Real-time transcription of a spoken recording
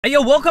Hey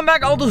yo, welcome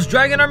back Aldo's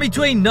Dragon Army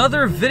to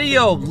another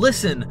video.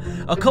 Listen,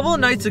 a couple of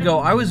nights ago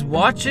I was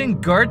watching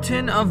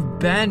Garten of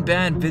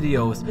Banban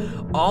videos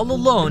all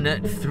alone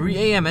at 3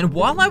 a.m. and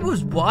while I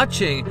was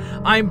watching,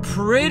 I'm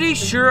pretty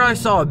sure I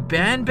saw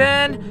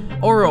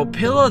Banban or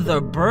Opila the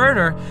bird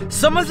or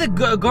some of the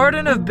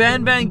Garten of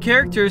Banban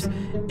characters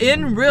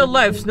in real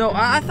life. So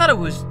I thought it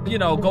was,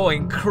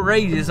 going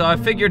crazy, so I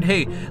figured,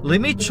 hey, let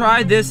me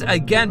try this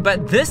again,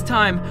 but this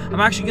time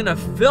I'm actually gonna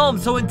film.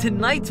 So in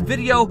tonight's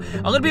video,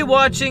 I'm gonna be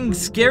watching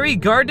scary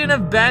Garten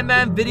of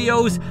Banban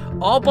videos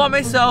all by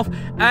myself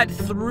at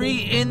 3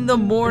 in the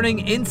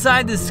morning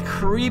inside this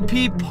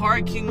creepy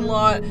parking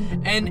lot,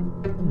 and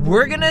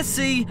we're gonna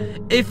see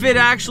if it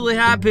actually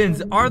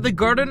happens. Are the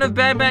Garten of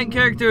Banban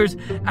characters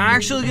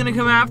actually gonna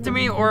come after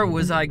me, or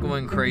was I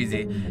going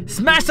crazy?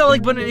 Smash that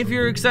like button if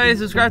you're excited,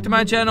 subscribe to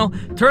my channel,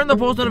 turn the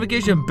post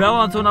notification bell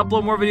on so when I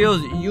upload more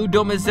videos you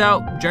don't miss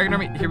out. Dragon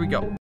Army, here we go.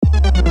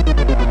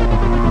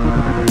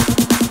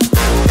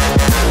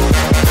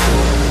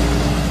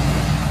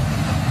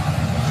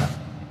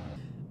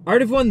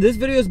 Alright everyone, this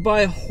video is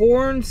by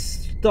Horn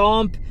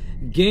Stomp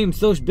Games.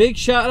 So big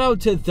shout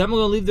out to them. I'm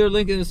going to leave their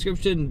link in the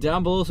description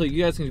down below so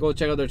you guys can go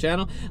check out their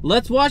channel.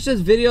 Let's watch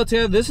this video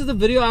together. This is the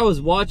video I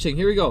was watching.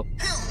 Here we go.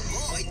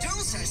 Oh boy,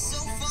 those are so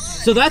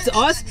fun. So that's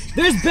us.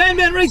 There's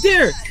Banban right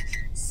there.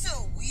 So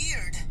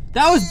weird.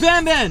 That was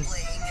Banban.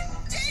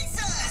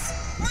 Jesus,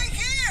 right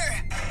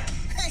here.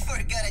 I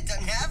forgot I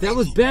don't have That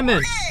was any.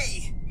 Banban.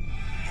 Hey.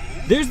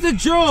 There's the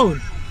drone.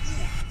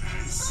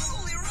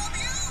 Holy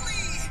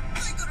ravioli.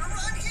 I gotta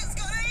run, he's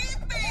gonna eat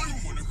me.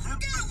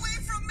 Get away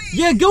from me.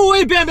 Yeah, go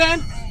away,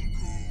 Banban.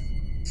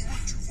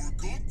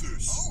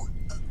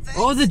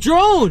 Oh, the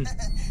drone.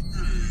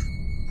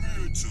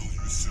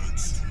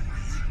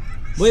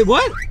 Wait,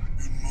 what?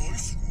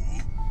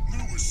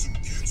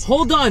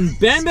 Hold on,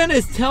 Banban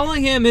is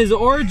telling him his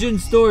origin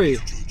story.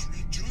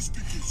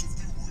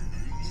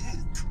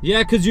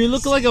 Yeah, because you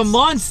look like a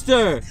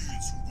monster.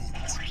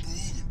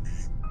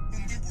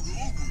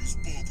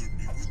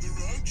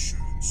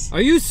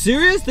 Are you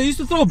serious? They used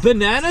to throw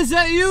bananas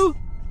at you?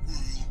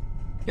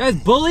 Guys,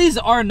 bullies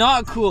are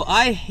not cool.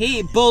 I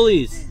hate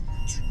bullies.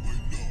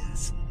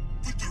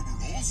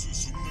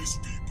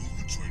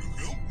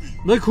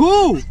 Like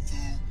who?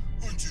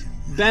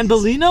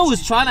 Banbalina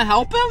was trying to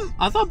help him?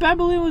 I thought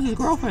Banbalina was his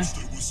girlfriend.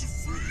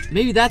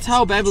 Maybe that's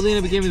how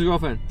Banbalina became his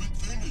girlfriend.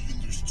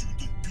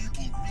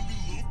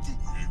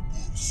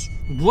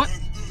 What?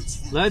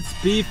 Let's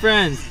be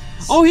friends.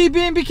 Oh, he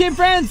became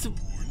friends.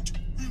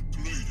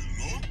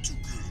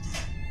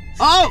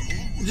 Oh,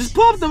 just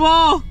pop the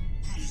ball.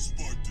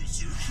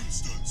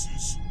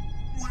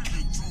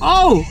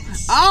 Oh,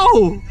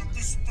 ow.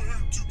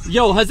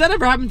 Yo, has that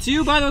ever happened to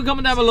you? By the way,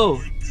 comment down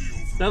below.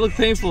 That looked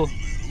painful.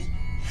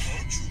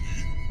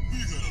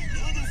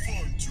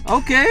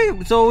 Okay,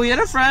 so we had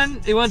a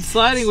friend he went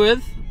sliding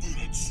with.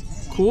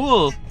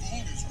 Cool.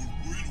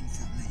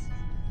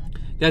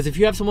 Guys, if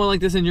you have someone like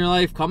this in your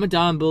life, comment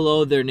down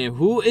below their name.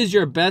 Who is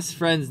your best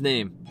friend's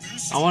name?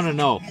 I want to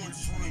know.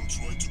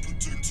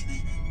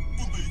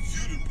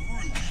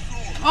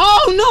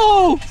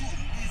 Oh no!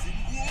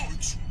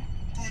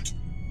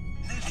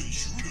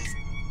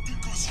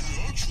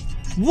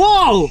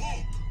 Whoa!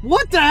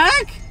 What the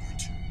heck?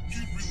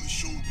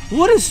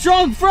 What a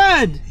strong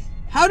friend!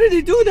 How did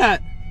he do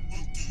that?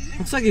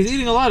 Looks like he's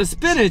eating a lot of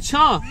spinach,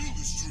 huh?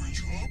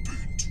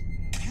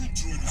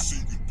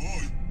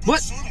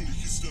 What?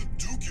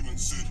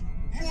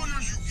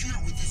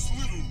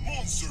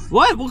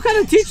 What? What kind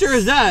of teacher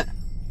is that?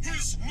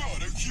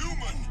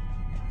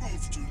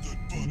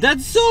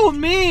 That's so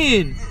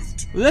mean!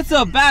 That's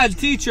a bad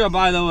teacher,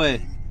 by the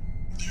way.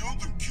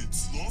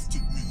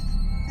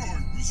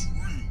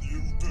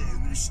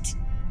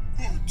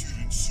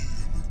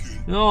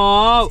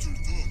 No.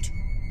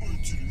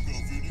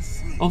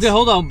 Okay,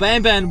 hold on.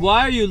 Banban, why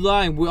are you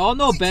lying? We all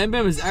know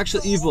Banban is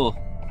actually evil.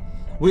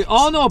 We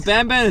all know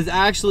Banban is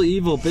actually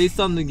evil based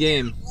on the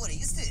game. What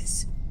is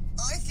this?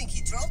 I think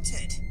he dropped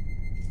it.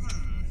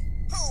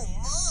 Oh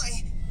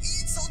my,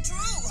 it's all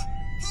true.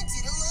 He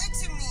didn't lie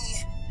to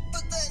me.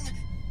 But then,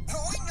 I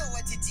know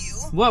what to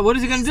do. What? What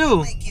is he gonna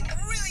do? Make him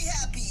really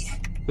happy.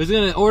 Is he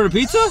gonna order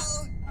pizza?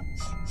 Hello?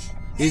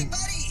 Hey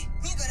buddy,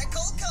 you got a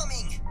call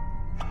coming.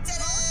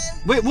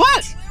 Ta-da! Wait,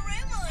 what?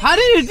 How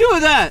did he do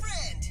that?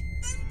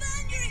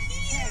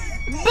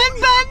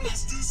 Banban!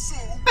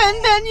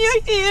 Banban,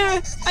 you're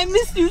here! I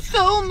miss you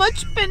so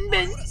much,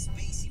 Banban! What a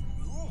spacey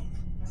room.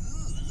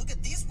 Ooh, look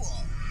at this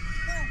wall.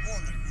 I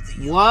wonder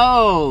who they are.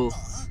 Whoa!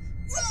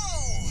 Whoa!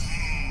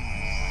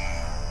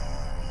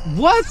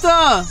 What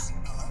the?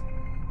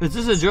 Is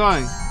this a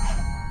drawing?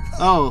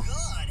 Oh.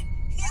 God,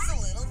 he's a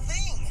little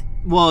thing.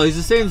 Well, he's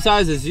the same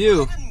size as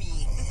you. Look at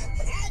me.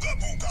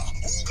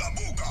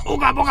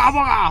 Ooga booga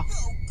booga! How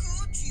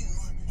could you?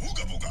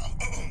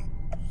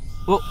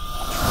 Oh.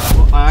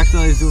 Oh, I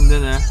accidentally zoomed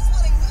in there. That's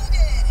what I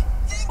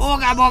needed.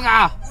 Ooga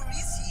booga! Where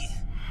is he?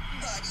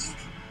 Buddy?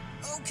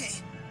 Okay,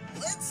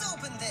 let's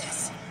open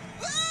this.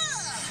 Ah!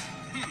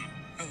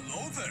 Hello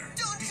there.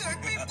 Don't hurt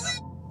me,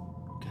 please.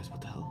 Guys, what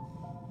the hell?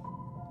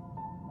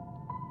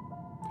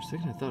 For a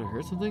second, I thought I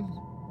heard something.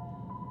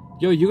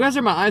 Yo, you guys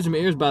are my eyes and my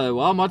ears, by the way.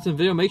 While I'm watching the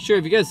video, make sure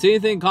if you guys see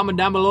anything, comment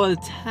down below at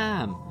the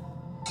time.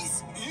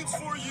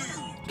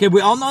 Okay,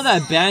 we all know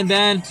that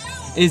Banban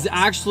is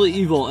actually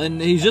evil,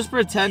 and he's just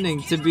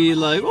pretending to be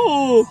like,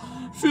 oh,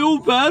 feel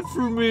bad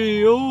for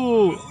me,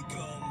 oh.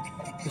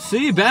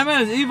 See,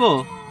 Banban is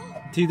evil.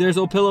 See, there's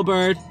Opila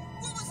bird. What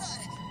was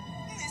that?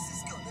 This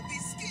is gonna be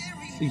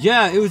scary.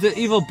 Yeah, it was an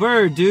evil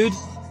bird, dude.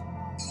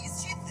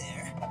 Is she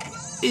there?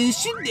 Is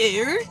she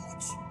there?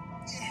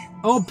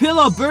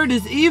 Opila bird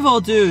is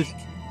evil, dude. I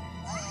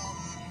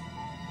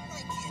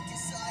can't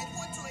decide.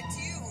 What do I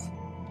do?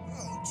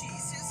 Oh,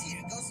 Jesus,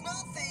 here goes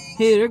nothing.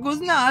 Here goes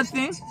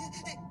nothing.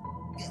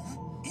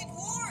 It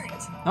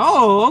worked.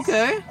 Oh,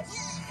 okay. Yeah,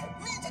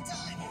 ninja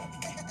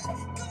time.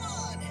 Come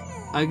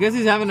on. I guess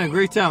he's having a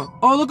great time.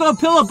 Oh, look at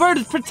Opila bird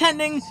is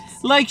pretending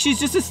like she's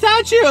just a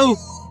statue. You're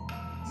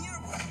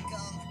welcome.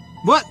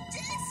 What?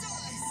 Jesus.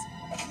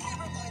 Never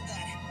mind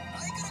that.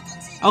 I gotta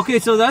continue. Okay,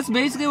 so that's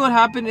basically what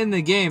happened in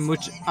the game,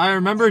 which I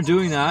remember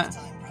doing that.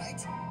 Time, right?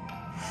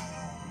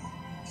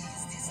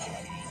 Is this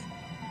okay?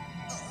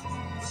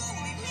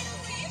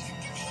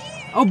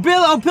 Holy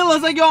moly.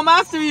 Opila's like, yo, I'm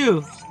after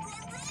you.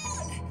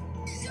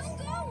 Don't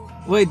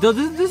go. Wait, this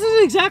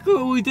is exactly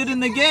what we did in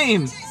the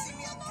game. Chasing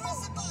me up,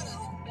 press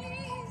the button.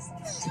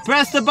 Please.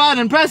 Press the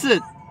button, press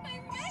it. I'm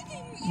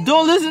begging you.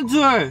 Don't listen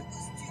to her.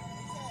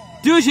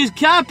 Dude, she's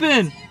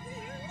capping.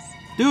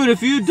 Dude,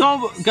 if you don't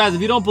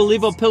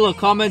believe Opila,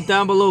 comment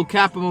down below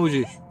cap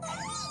emoji.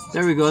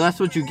 There we go, that's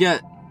what you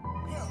get.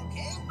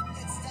 Okay, it's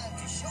time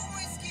to show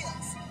my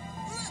skills.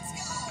 Let's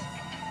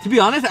go. To be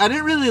honest, I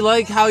didn't really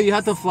like how you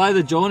had to fly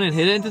the drone and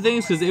hit it into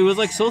things because it was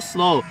like so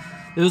slow.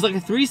 There was like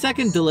a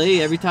 3-second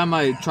delay every time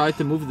I tried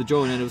to move the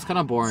drone and it was kind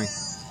of boring.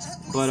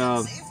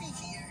 But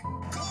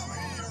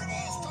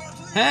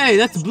hey,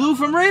 that's Blue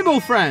from Rainbow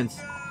Friends.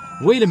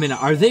 Wait a minute,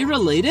 are they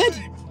related?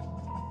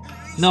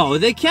 No,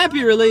 they can't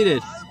be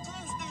related.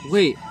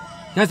 Wait,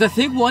 guys, I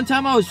think one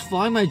time I was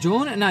flying my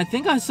drone and I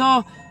think I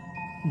saw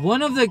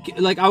one of the,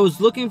 like, I was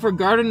looking for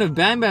Garten of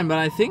Banban, but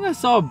I think I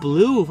saw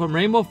Blue from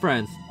Rainbow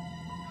Friends.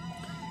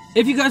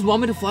 If you guys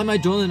want me to fly my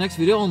drone in the next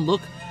video and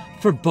look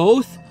for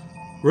both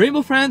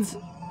Rainbow Friends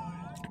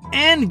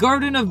and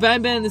Garten of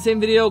Banban in the same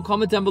video,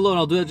 comment down below and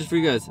I'll do that just for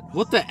you guys.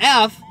 What the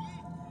F?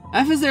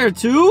 F is there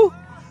too?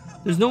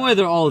 There's no way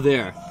they're all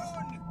there.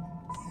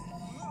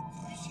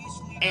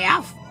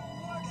 F.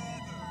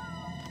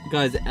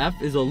 Guys, F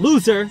is a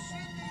loser.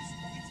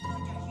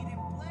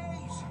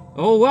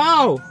 Oh,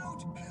 wow.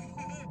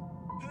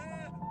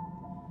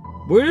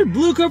 Where did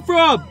Blue come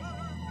from?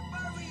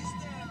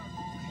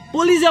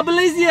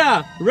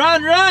 Polizia!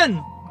 Run,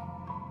 run!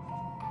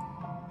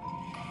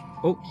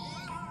 Oh.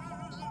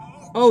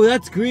 Oh,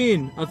 that's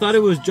green. I thought it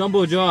was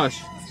Jumbo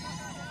Josh.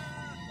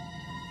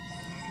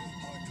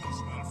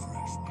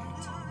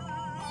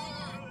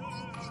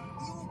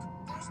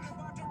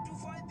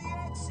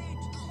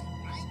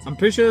 I'm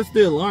pretty sure that's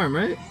the alarm,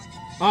 right?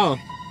 Oh.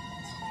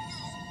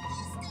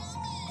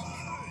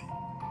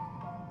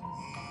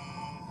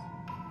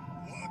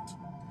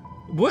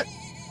 What?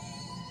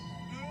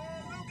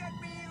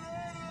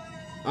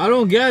 I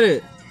don't get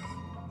it.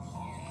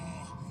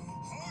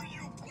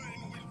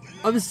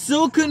 I'm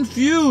so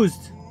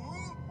confused.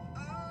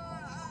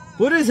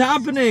 What is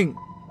happening?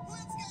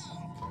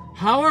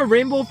 How are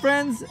Rainbow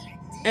Friends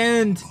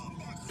and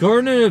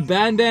Garten of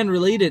Banban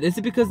related? Is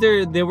it because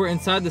they were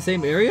inside the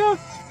same area?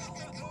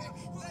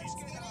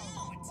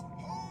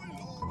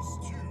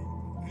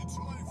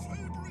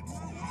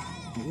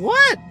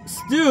 What?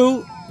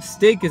 Stew?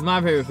 Steak is my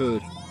favorite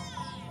food.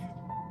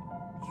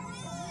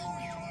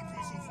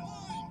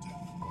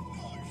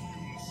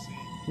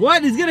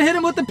 What? He's gonna hit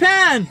him with the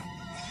pan!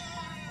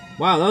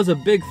 Wow, that was a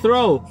big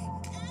throw.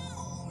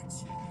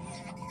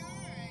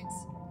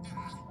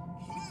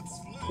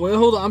 Wait,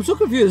 hold on. I'm so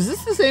confused. Is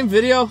this the same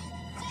video?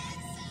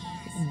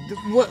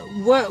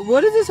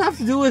 What does this have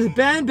to do with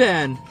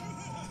Banban?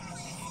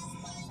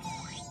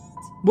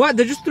 What?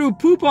 They just threw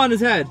poop on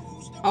his head.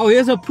 Oh, he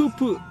has a poop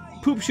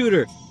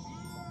shooter.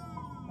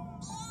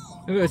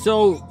 Okay,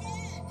 so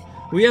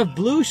we have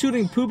Blue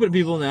shooting poop at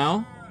people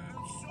now.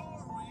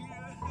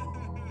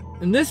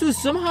 And this was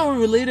somehow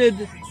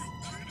related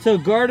to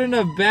Garten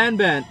of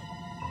Banban.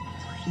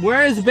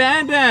 Where is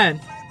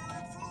Banban?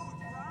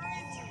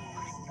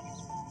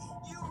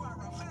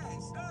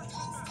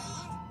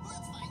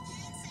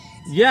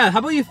 Yeah, how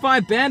about you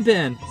find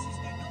Banban?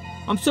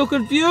 I'm so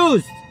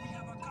confused.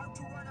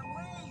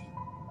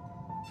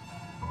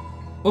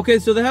 Okay,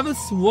 so they have a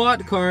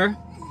SWAT car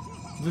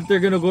that they're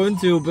gonna go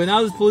into, but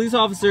now this police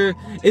officer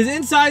is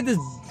inside this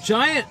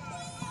giant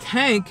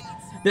tank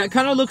that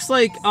kind of looks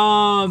like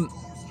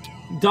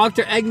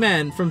Dr.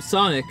 Eggman from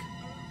Sonic.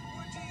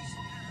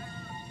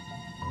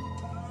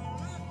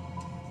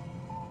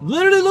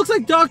 Literally looks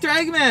like Dr.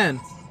 Eggman.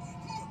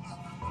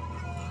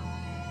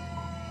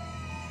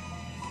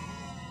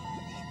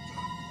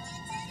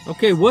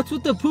 Okay, what's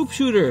with the poop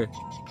shooter?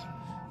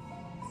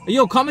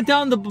 Yo, comment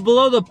down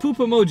below the poop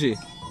emoji.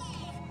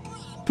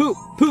 Poop,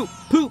 poop,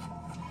 poop.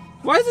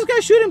 Why is this guy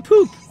shooting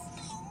poop?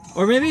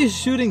 Or maybe he's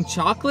shooting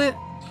chocolate?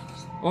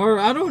 Or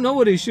I don't know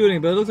what he's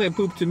shooting, but it looks like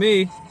poop to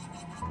me.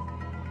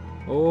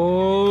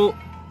 Oh.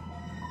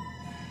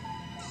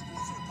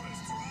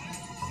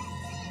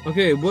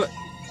 Okay, what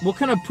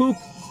kind of poop?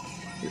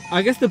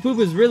 I guess the poop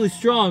is really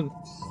strong.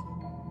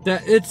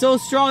 That it's so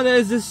strong that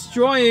it's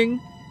destroying.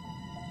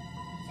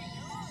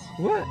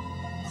 What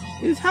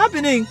is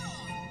happening?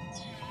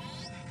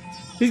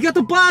 He's got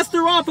the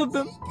blaster off of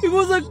him. He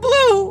was like,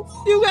 Blue,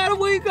 you gotta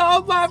wake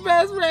up, my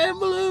best friend,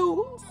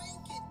 Blue.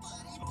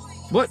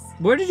 What?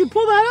 Where did you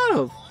pull that out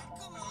of?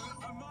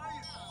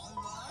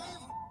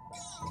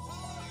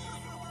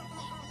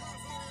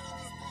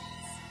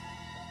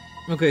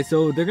 Okay,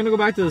 so they're gonna go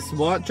back to the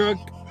SWAT truck,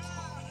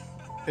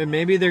 and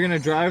maybe they're gonna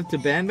drive to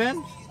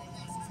Banban?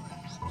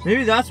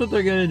 Maybe that's what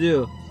they're gonna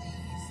do.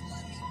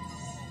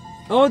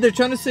 Oh, they're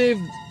trying to save...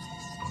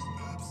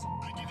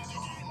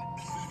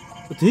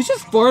 Did he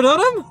just fart on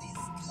him?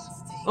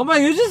 Oh my,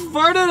 he just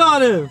farted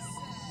on him!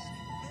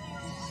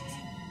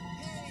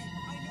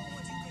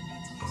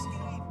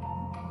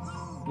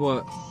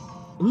 What?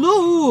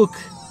 Luke!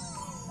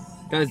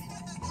 Guys,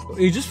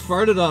 he just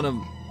farted on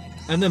him.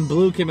 And then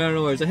Blue came out of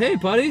nowhere and said, hey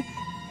buddy,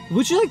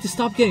 would you like to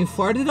stop getting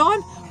farted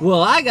on?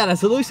 Well, I got a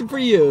solution for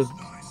you.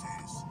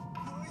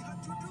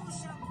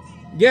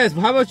 Yes,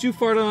 but how about you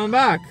fart on him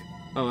back?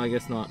 Oh, I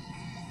guess not.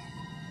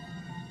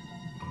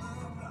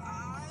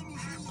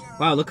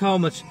 Wow, look how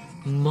much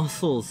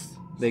muscles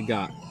they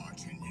got.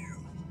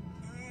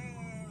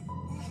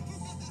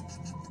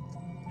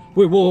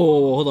 Wait,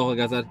 whoa, hold on,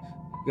 guys. I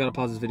gotta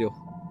pause this video.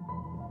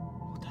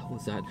 What the hell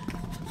was that?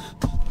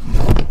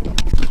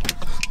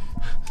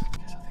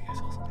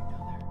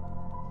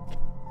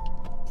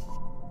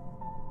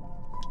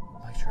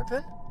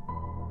 Tripping?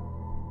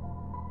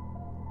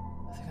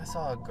 I think I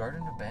saw a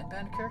Garten of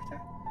Banban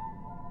character.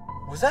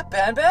 Was that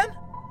Banban?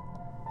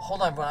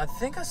 Hold on, bro. I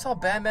think I saw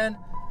Banban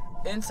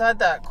inside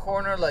that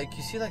corner, like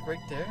you see, like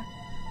right there.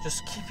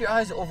 Just keep your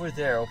eyes over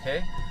there,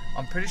 okay?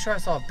 I'm pretty sure I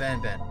saw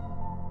Banban.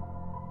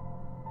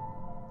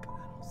 But I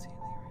don't see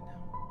anything right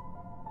now.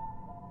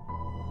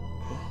 Oh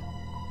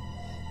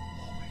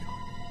my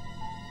god.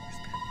 Where's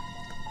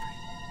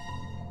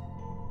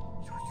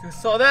Banban? You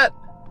saw that?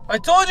 I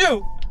told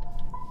you!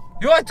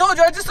 Yo, I told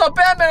you, I just saw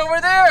Banban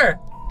over there!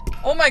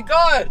 Oh my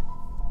god!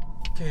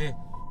 Okay.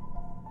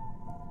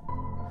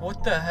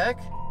 What the heck?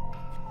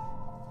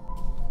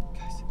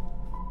 Guys.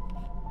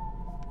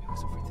 It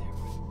was over there.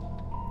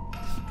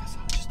 Guys,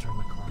 I'll just turn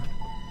my car on.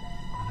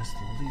 I'm gonna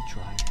slowly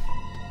drive.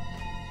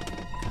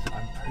 Because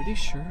I'm pretty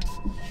sure I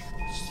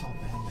just saw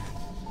Banban.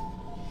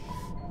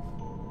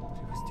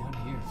 It was down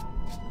here.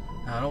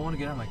 Now, I don't want to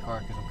get out of my car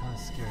because I'm kind of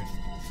scared.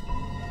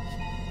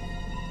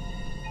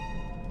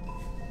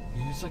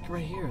 It's like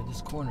right here in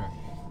this corner.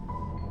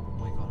 Oh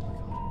my god, oh my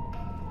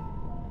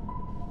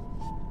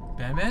god.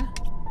 Banban?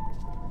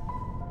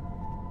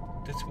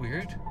 That's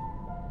weird.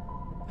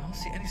 I don't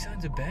see any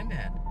signs of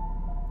Banban.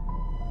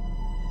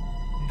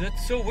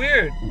 That's so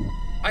weird.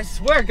 I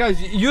swear, guys,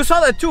 you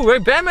saw that too,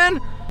 right? Banban?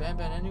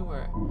 Banban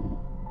anywhere.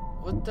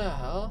 What the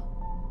hell?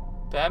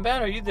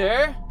 Banban, are you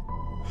there?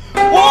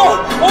 Whoa!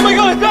 Oh my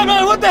god, it's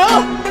Banban! What the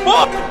hell?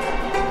 Oh!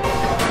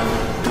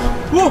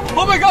 Whoa!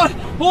 Oh my god!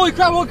 Holy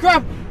crap, holy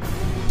crap!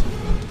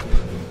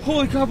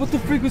 Holy crap, what the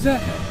freak was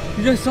that?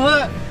 You guys saw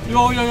that?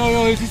 Yo,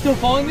 is he still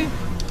following me?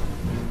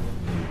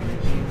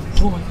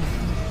 Oh my god.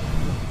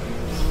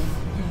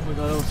 Oh my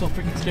god, that was so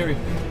freaking scary.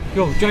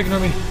 Yo, Dragon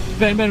Army,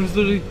 Banban was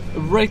literally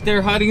right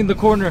there hiding in the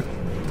corner.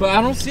 But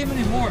I don't see him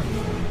anymore. I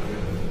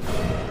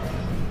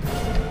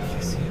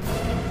see him.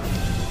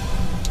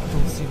 I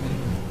don't see him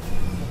anymore.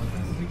 Oh my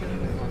god, let me get out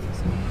of my car for a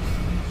second.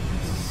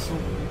 This is so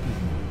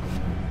creepy.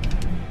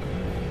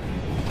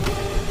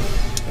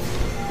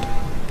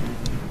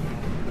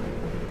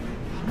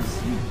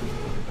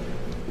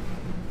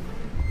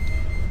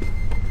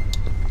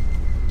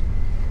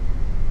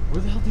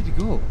 Where the hell did he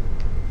go?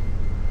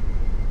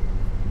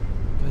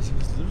 Guys, he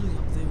was literally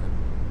up there.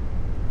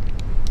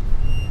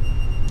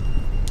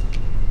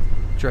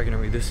 Dragon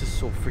Army, this is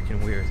so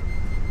freaking weird.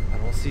 I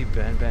don't see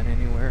Banban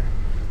anywhere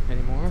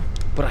anymore,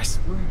 but I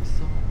swear I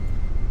saw him.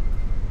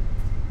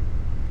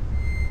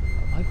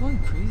 Am I going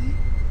crazy?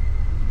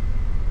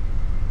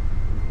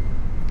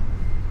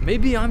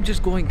 Maybe I'm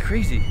just going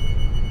crazy.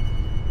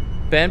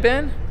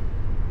 Banban?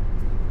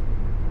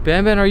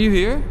 Banban, are you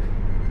here?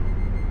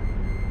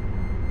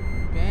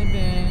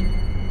 Banban.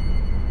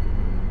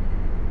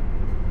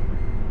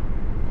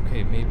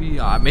 Okay, maybe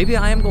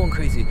I am going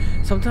crazy.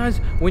 Sometimes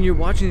when you're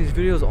watching these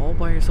videos all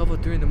by yourself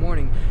at 3 in the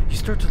morning, you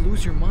start to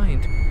lose your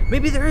mind.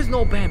 Maybe there is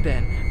no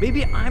Banban.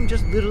 Maybe I'm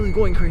just literally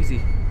going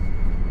crazy.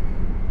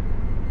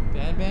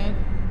 Banban?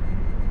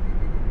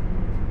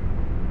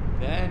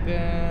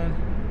 Banban.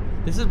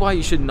 This is why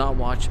you should not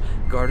watch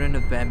Garten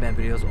of Banban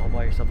videos all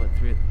by yourself at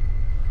 3.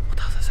 What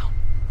the hell is that sound?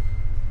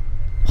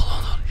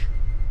 Hold on.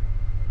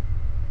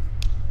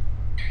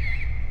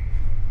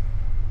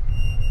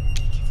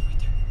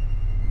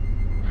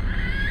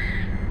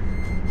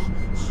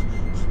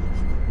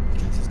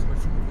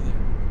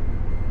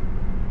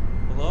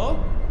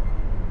 Hello?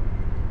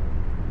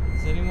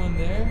 Is anyone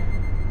there?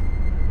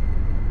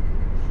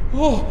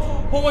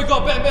 Oh my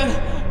god, Banban!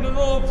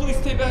 No, please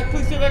stay back,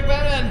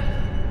 Banban!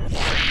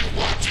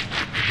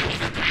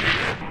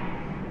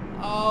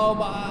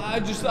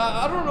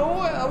 I don't know,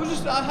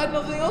 I had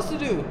nothing else to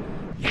do.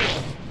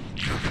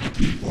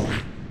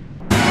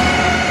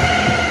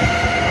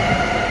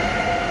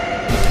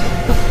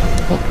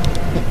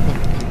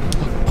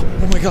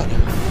 Oh my god.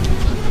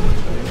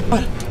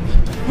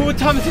 What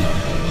time is it?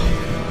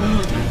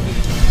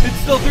 It's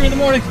still 3 in the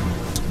morning.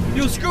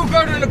 You screw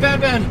Garten Of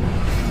Banban.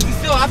 Is he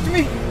still after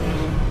me?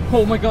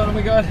 Oh my god.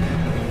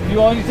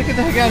 You all need to get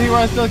the heck out of here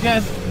while I still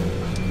can.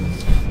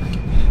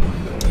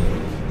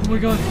 Oh my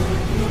god.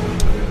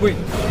 Wait,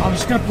 I'm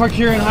just gonna park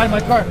here and hide in my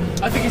car.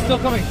 I think he's still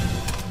coming.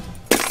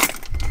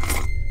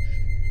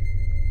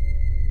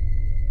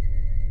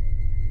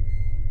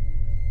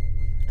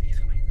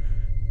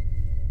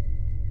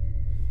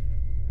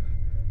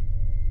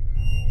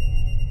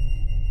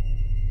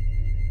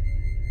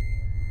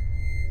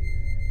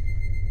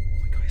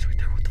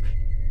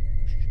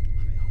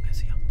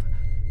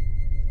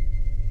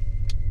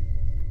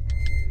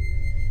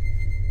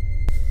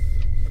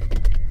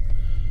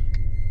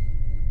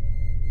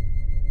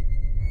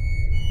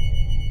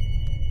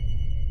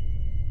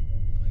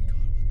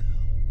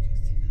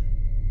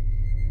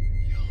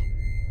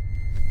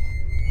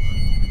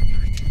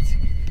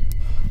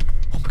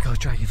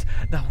 Dragons,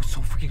 that was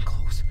so freaking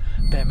close.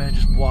 Banban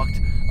just walked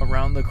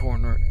around the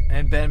corner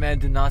and Banban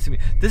did not see me.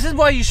 This is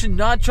why you should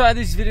not try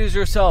these videos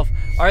yourself.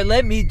 Alright,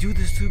 let me do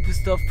the stupid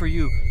stuff for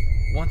you.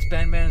 Once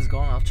Banban is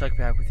gone, I'll check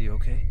back with you,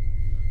 okay?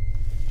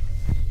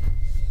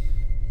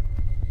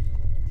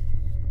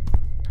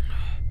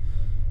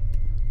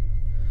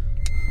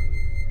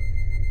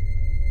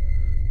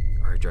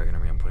 Alright, Dragon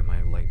Army, I'm putting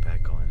my light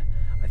back on.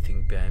 I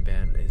think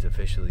Banban is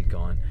officially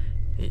gone.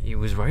 It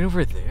was right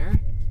over there.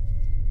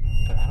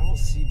 But I don't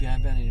see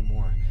Banban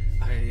anymore.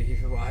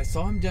 I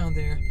saw him down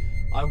there.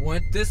 I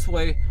went this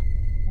way,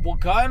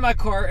 got in my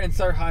car and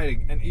started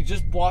hiding. And he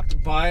just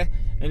walked by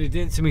and he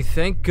didn't see me.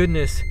 Thank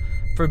goodness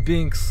for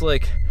being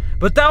slick.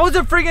 But that was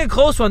a freaking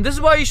close one. This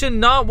is why you should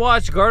not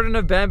watch Garten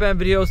Of Banban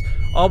videos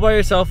all by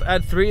yourself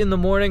at 3 in the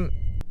morning.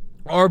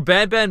 Or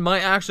Banban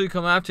might actually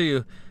come after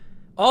you.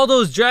 All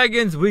those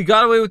dragons, we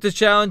got away with this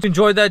challenge.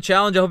 Enjoyed that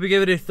challenge. I hope you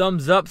gave it a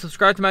thumbs up.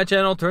 Subscribe to my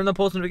channel. Turn the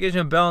post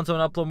notification bell so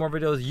when I upload more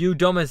videos, you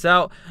don't miss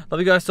out.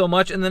 Love you guys so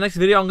much. In the next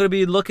video, I'm going to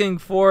be looking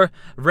for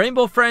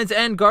Rainbow Friends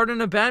and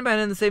Garten Of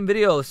Banban in the same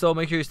video. So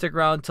make sure you stick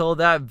around until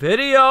that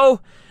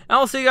video. And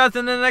I'll see you guys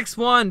in the next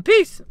one.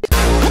 Peace.